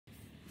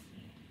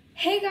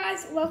Hey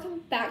guys,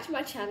 welcome back to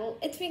my channel.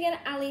 It's me again,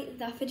 Ali,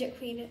 the Fidget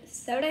Queen.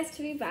 So nice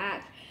to be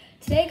back.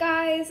 Today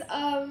guys,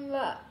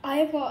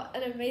 I've got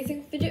an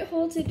amazing fidget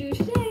haul to do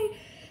today.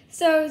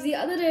 So the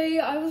other day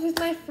I was with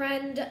my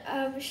friend,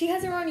 she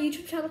has her own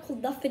YouTube channel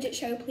called The Fidget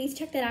Show. Please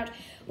check that out.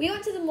 We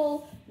went to the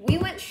mall, we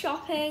went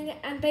shopping,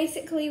 and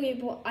basically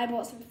I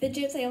bought some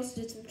fidgets. I also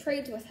did some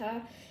trades with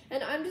her.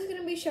 And I'm just going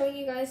to be showing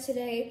you guys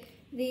today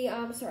the,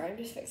 sorry, I'm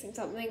just fixing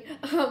something.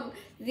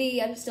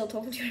 I'm still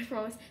talking to you, I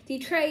promise. The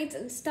trades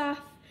and stuff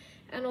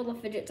and all the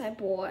fidgets I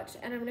bought.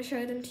 And I'm going to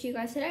show them to you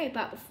guys today.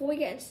 But before we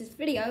get into this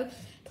video,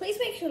 please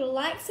make sure to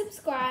like,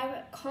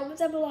 subscribe, comment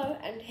down below,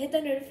 and hit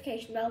the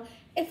notification bell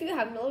if you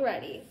haven't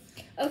already.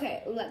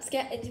 Okay, let's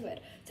get into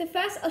it. So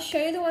first, I'll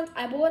show you the ones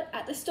I bought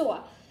at the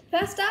store.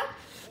 First up,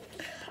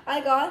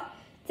 I got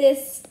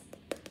this,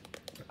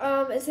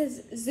 it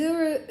says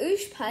Zuru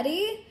Ush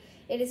Putty.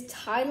 It is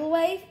tidal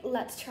wave.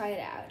 Let's try it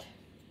out.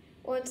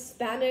 Or in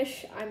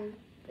Spanish,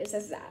 it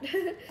says that.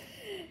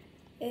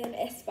 In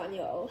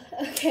Espanol.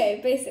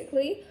 Okay,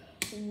 basically.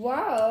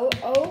 Wow.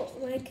 Oh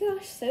my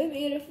gosh, so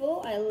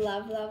beautiful. I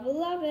love, love,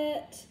 love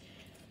it.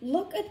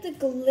 Look at the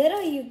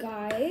glitter, you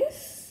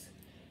guys.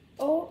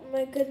 Oh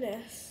my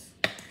goodness.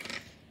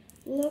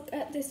 Look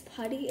at this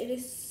putty. It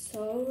is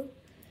so,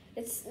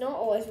 it's not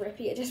always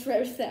rippy. It just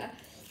rips there.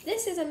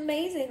 This is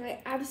amazing. I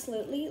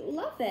absolutely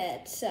love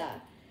it.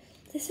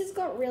 This has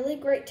got really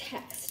great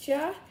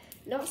texture.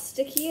 Not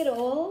sticky at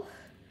all.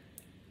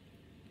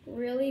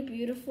 Really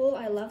beautiful.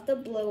 I love the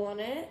blue on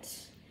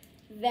it.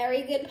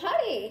 Very good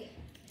putty.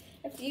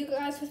 If you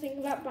guys were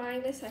thinking about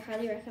buying this, I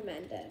highly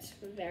recommend it.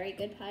 Very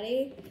good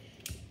putty.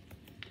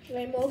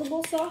 Very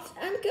moldable, soft,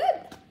 and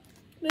good.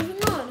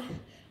 Moving on.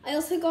 I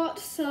also got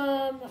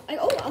some,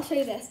 I'll show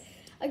you this.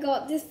 I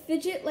got this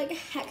fidget like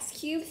hex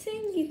cube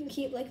thing. You can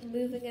keep like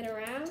moving it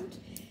around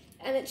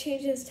and it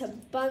changes to a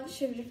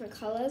bunch of different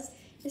colors.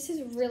 This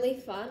is really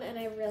fun and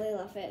I really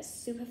love it. It's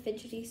super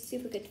fidgety,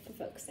 super good for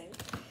focusing.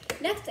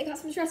 Next, I got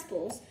some stress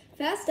balls.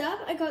 First up,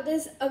 I got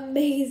this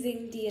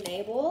amazing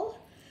DNA ball.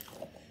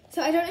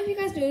 So I don't know if you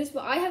guys know this,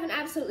 but I have an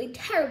absolutely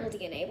terrible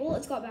DNA ball.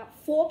 It's got about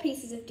 4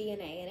 pieces of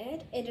DNA in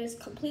it. It is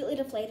completely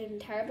deflated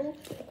and terrible.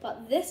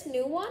 But this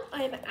new one,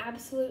 I am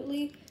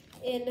absolutely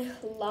in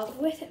love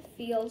with. It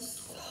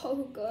feels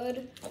so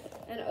good.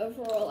 And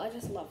overall, I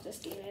just love this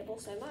DNA ball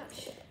so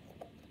much.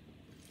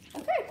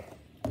 Okay,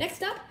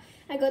 next up,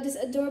 I got this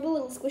adorable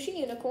little squishy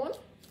unicorn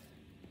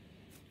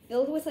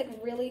filled with like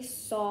really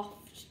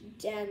soft,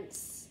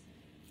 dense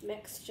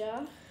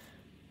mixture.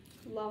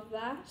 Love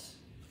that.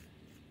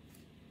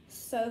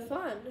 So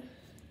fun.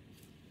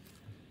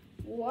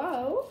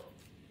 Whoa.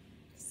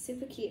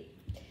 Super cute.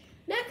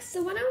 Next,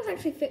 the one I was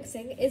actually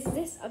fixing is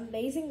this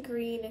amazing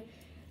green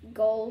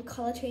gold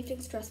color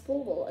changing stress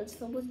ball. It's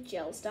filled with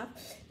gel stuff.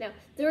 Now,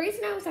 the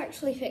reason I was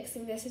actually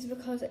fixing this is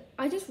because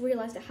I just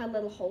realized it had a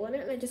little hole in it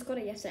and I just got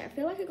it yesterday. I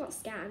feel like it got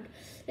scammed.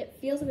 It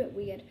feels a bit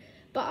weird.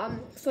 But,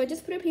 so I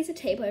just put a piece of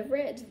tape over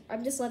it.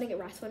 I'm just letting it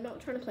rest, so I'm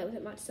not trying to play with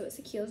it much so it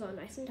secures on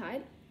nice and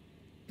tight.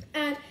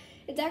 And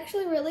it's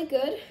actually really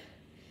good.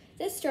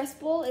 This stress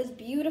ball is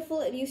beautiful.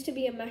 It used to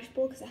be a mesh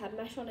ball because it had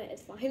mesh on it.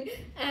 It's fine.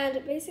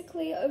 And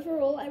basically,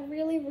 overall, I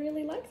really,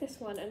 really like this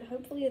one. And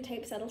hopefully the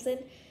tape settles in.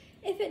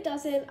 If it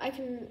doesn't, I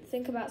can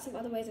think about some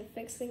other ways of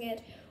fixing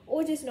it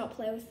or just not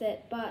play with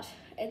it, but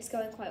it's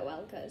going quite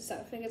well, good, so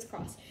fingers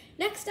crossed.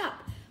 Next up,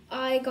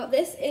 I got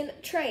this in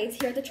trades.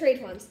 Here are the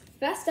trade ones.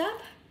 First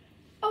up,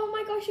 oh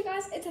my gosh, you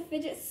guys, it's a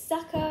fidget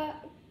sucker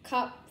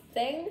cup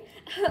thing.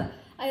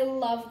 I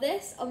love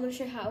this. I'm going to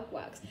show you how it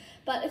works.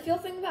 But if you're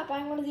thinking about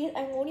buying one of these,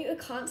 I warn you, it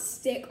can't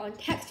stick on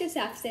textured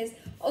surfaces,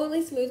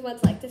 only smooth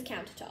ones like this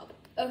countertop.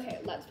 Okay,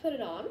 let's put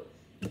it on.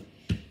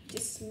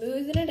 Just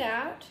smoothing it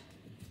out.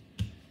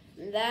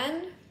 And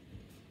then,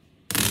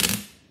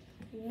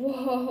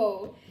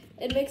 whoa,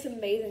 it makes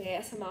amazing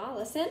ASMR,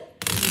 listen,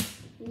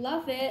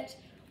 love it,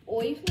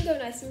 or you can go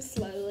nice and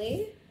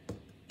slowly.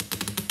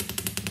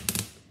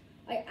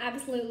 I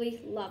absolutely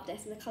love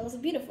this, and the colors are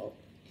beautiful.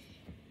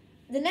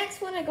 The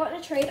next one I got in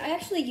a trade, I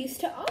actually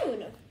used to own.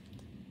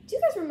 Do you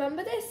guys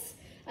remember this?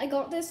 I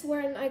got this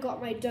when I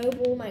got my dough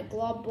ball, my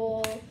glob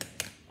ball,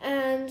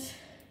 and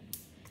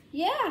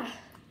yeah,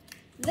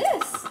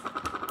 this.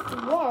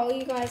 Whoa,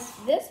 you guys,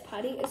 this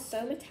putty is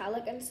so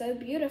metallic and so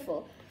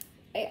beautiful.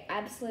 I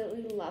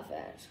absolutely love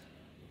it.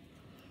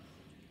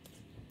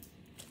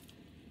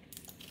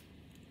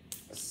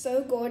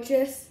 So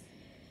gorgeous,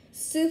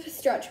 super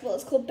stretchable.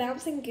 It's called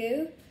Bouncing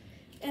Goo,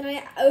 and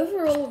I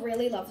overall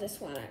really love this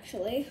one,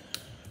 actually.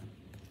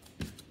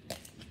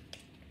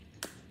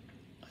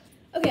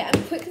 Okay,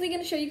 I'm quickly going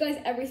to show you guys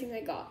everything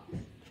I got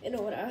in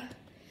order.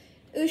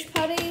 Oosh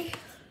putty,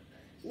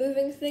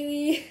 moving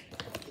thingy,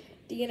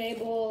 DNA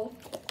ball,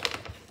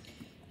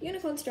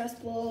 unicorn stress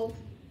ball,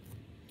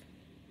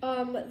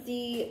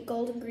 the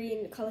golden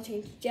green color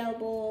change gel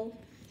ball,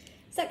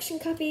 section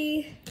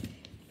cuppy,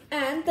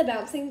 and the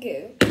bouncing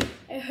goo.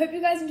 I hope you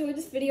guys enjoyed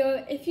this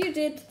video. If you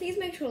did, please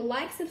make sure to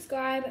like,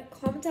 subscribe,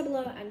 comment down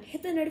below, and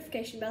hit the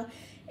notification bell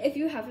if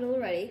you haven't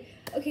already.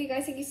 Okay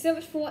guys, thank you so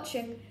much for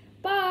watching.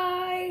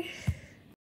 Bye!